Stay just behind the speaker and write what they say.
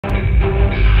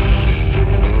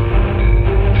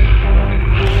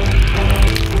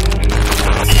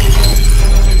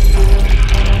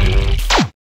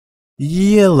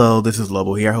Hello, this is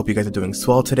Lobo here. I hope you guys are doing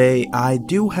swell today. I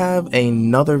do have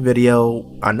another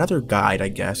video, another guide I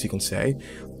guess you can say,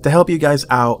 to help you guys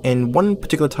out in one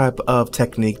particular type of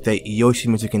technique that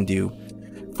Yoshimitsu can do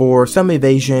for some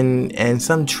evasion and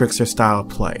some trickster style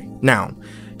play. Now,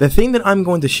 the thing that I'm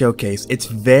going to showcase, it's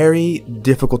very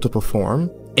difficult to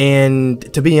perform,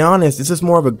 and to be honest, this is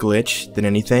more of a glitch than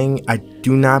anything. I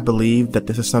do not believe that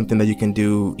this is something that you can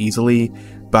do easily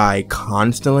by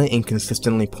constantly and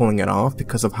consistently pulling it off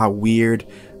because of how weird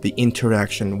the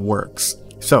interaction works.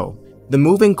 So, the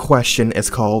move in question is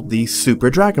called the Super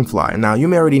Dragonfly. Now, you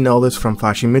may already know this from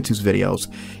Flashimitsu's videos.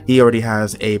 He already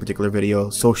has a particular video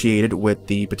associated with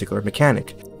the particular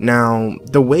mechanic. Now,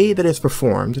 the way that it's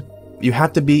performed, you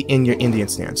have to be in your Indian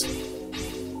stance.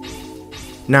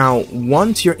 Now,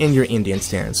 once you're in your Indian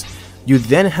stance, you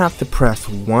then have to press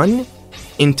 1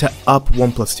 into up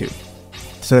 1+2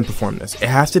 to then perform this. It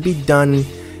has to be done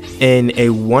in a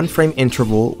 1 frame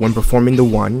interval when performing the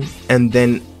 1, and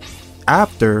then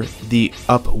after the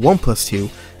up 1+2,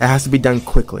 it has to be done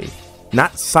quickly.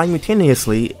 Not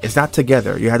simultaneously, it's not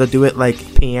together. You have to do it like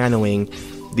pianoing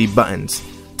the buttons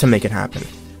to make it happen.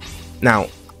 Now,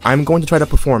 I'm going to try to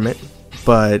perform it,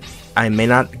 but I may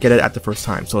not get it at the first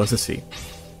time, so let's just see.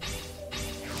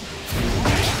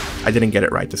 I didn't get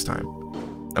it right this time.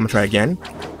 I'm gonna try again.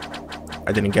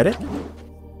 I didn't get it.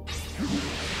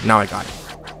 Now I got it.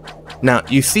 Now,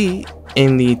 you see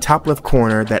in the top left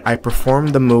corner that I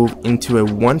performed the move into a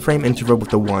 1 frame interval with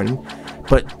the 1,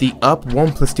 but the up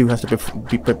 1+2 has to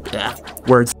be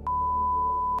words.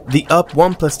 The up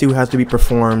 1+2 has to be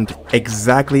performed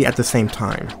exactly at the same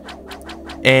time.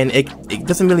 And it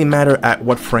doesn't really matter at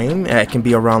what frame. It can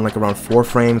be around 4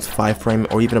 frames, 5 frames,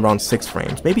 or even around 6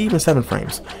 frames, maybe even 7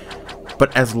 frames.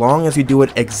 But as long as you do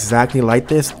it exactly like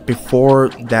this before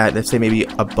that, let's say maybe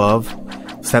above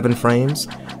 7 frames,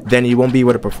 then you won't be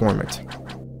able to perform it.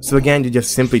 So again, you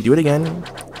just simply do it again,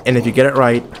 and if you get it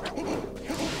right,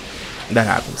 that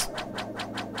happens.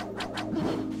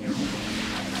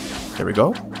 There we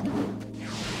go.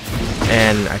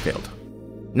 And I failed.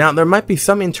 Now, there might be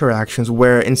some interactions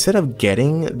where instead of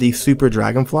getting the Super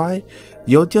Dragonfly,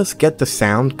 you'll just get the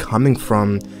sound coming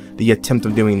from the attempt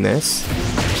of doing this,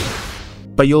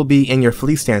 but you'll be in your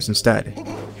flee stance instead.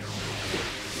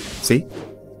 See?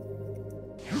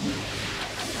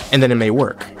 And then it may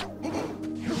work.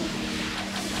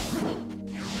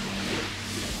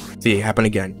 See, it happened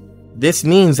again. This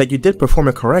means that you did perform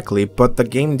it correctly, but the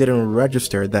game didn't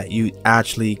register that you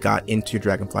actually got into your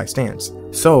Dragonfly stance.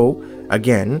 So,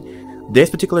 again, this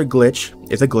particular glitch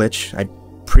is a glitch. I'm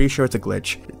pretty sure it's a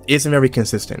glitch. It isn't very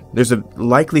consistent. There's a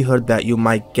likelihood that you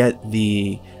might get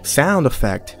the sound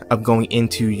effect of going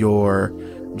into your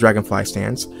Dragonfly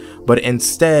stance, but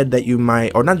instead that you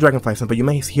might, or not Dragonfly stance, but you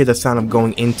might hear the sound of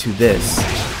going into this,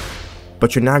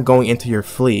 but you're not going into your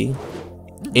flee,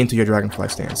 into your Dragonfly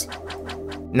stance.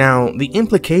 Now, the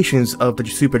implications of the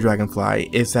Super Dragonfly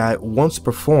is that once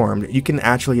performed, you can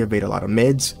actually evade a lot of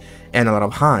mids and a lot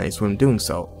of highs when doing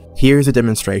so. Here's a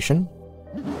demonstration.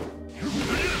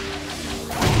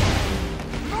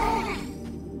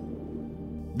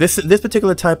 This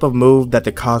particular type of move that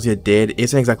the Kazuya did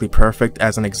isn't exactly perfect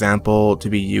as an example to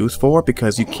be used for,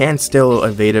 because you can still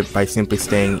evade it by simply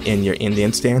staying in your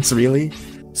Indian stance, really.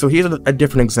 So here's a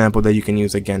different example that you can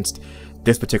use against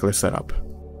this particular setup.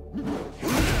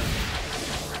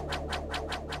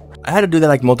 I had to do that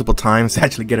like multiple times to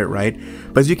actually get it right,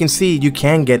 but as you can see, you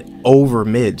can get over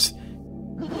mids.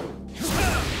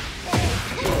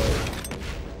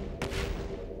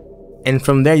 And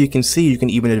from there you can see you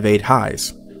can even evade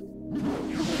highs.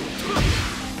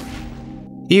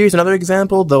 Here's another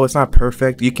example, though it's not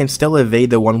perfect. You can still evade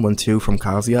the 1-1-2 from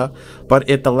Kazuya, but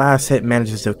if the last hit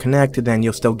manages to connect, then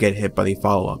you'll still get hit by the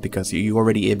follow-up because you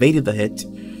already evaded the hit,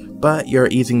 but you're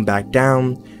easing back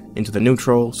down into the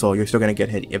neutral, so you're still going to get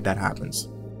hit if that happens.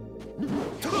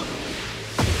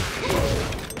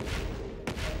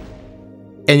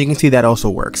 And you can see that also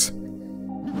works.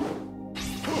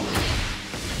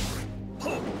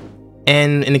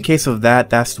 And in the case of that,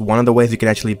 that's one of the ways you can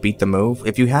actually beat the move.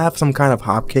 If you have some kind of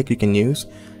hop kick you can use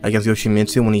against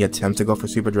Yoshimitsu when he attempts to go for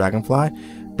Super Dragonfly,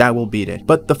 that will beat it.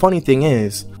 But the funny thing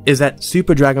is that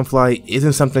Super Dragonfly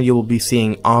isn't something you will be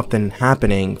seeing often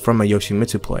happening from a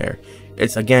Yoshimitsu player.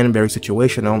 It's again very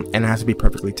situational and it has to be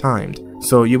perfectly timed.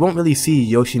 So you won't really see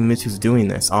Yoshimitsu's doing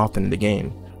this often in the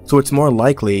game. So it's more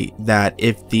likely that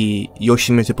if the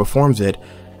Yoshimitsu performs it,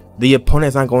 the opponent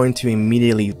is not going to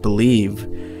immediately believe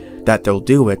that they'll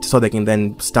do it, so they can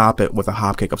then stop it with a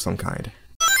hop kick of some kind.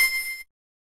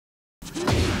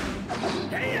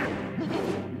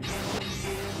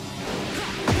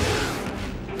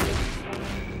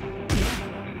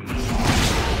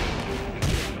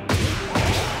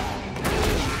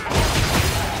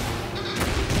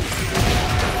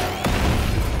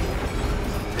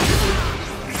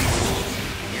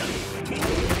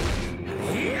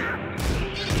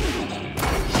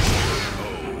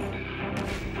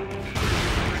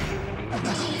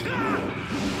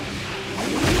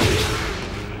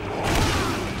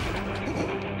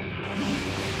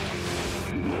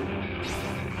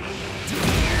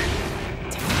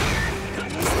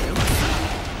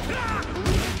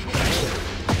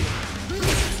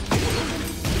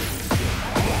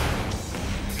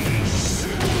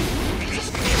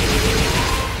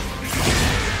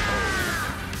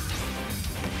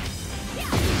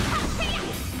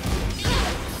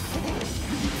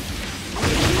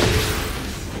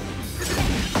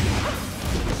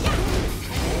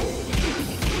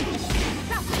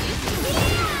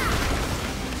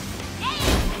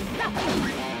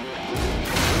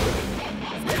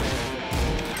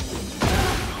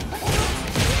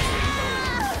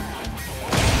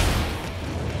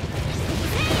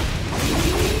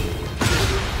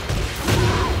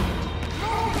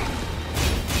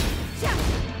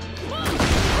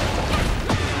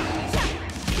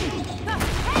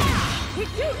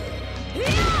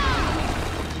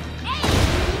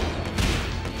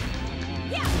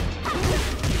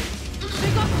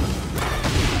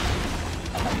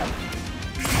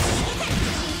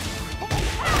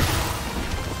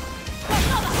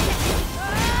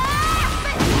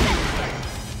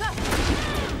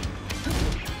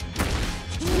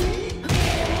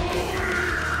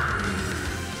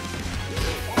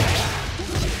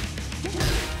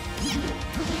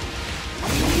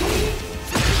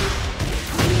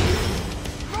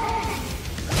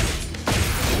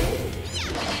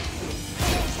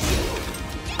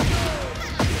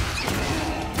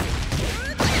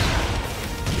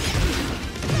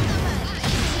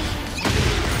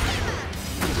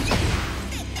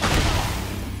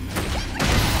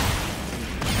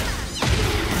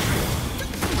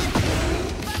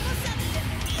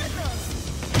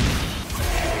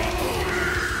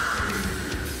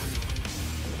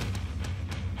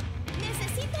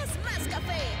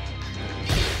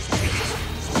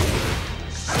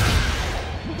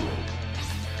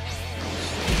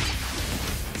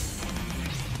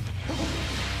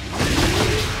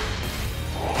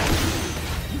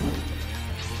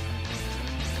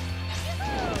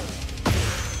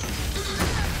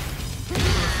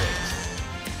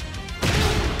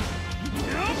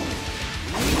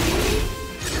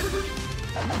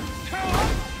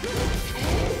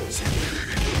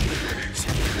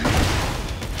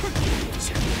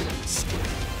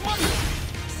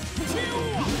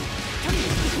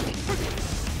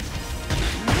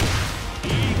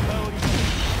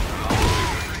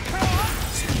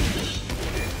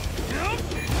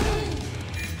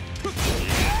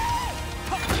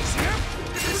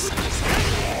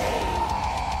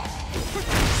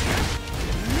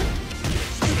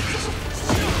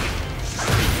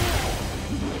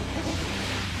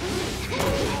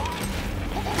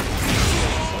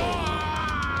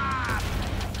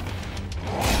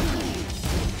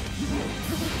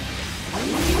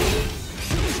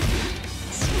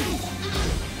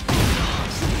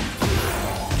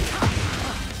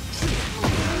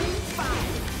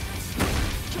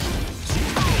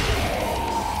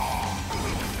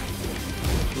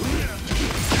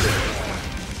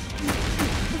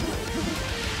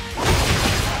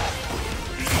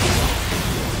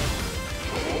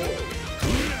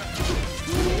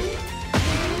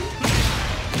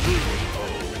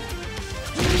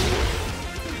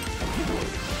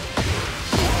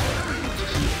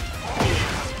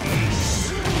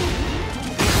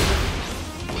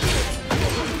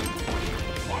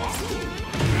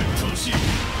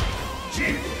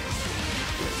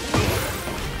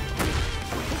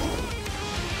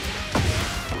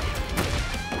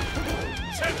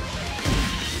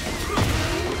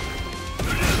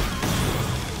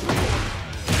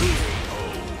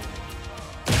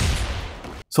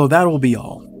 So that will be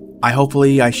all.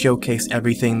 Hopefully I showcase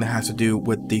everything that has to do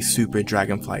with the Super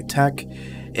Dragonfly tech.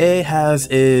 It has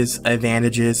its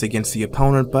advantages against the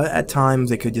opponent, but at times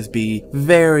it could just be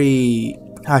very,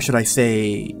 how should I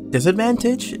say,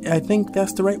 disadvantage? I think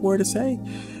that's the right word to say.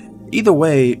 Either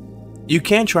way, you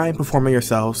can try and perform it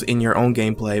yourselves in your own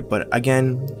gameplay, but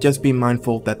again, just be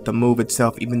mindful that the move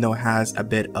itself, even though it has a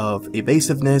bit of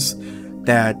evasiveness,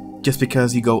 that just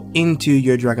because you go into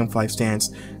your Dragonfly stance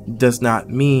does not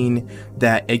mean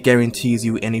that it guarantees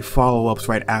you any follow-ups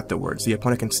right afterwards. The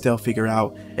opponent can still figure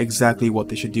out exactly what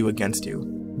they should do against you.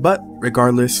 But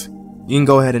regardless, you can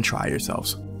go ahead and try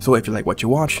yourselves. So if you like what you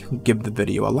watch, give the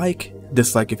video a like,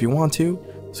 dislike if you want to,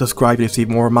 subscribe to see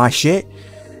more of my shit,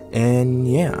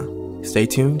 and yeah, stay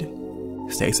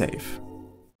tuned, stay safe.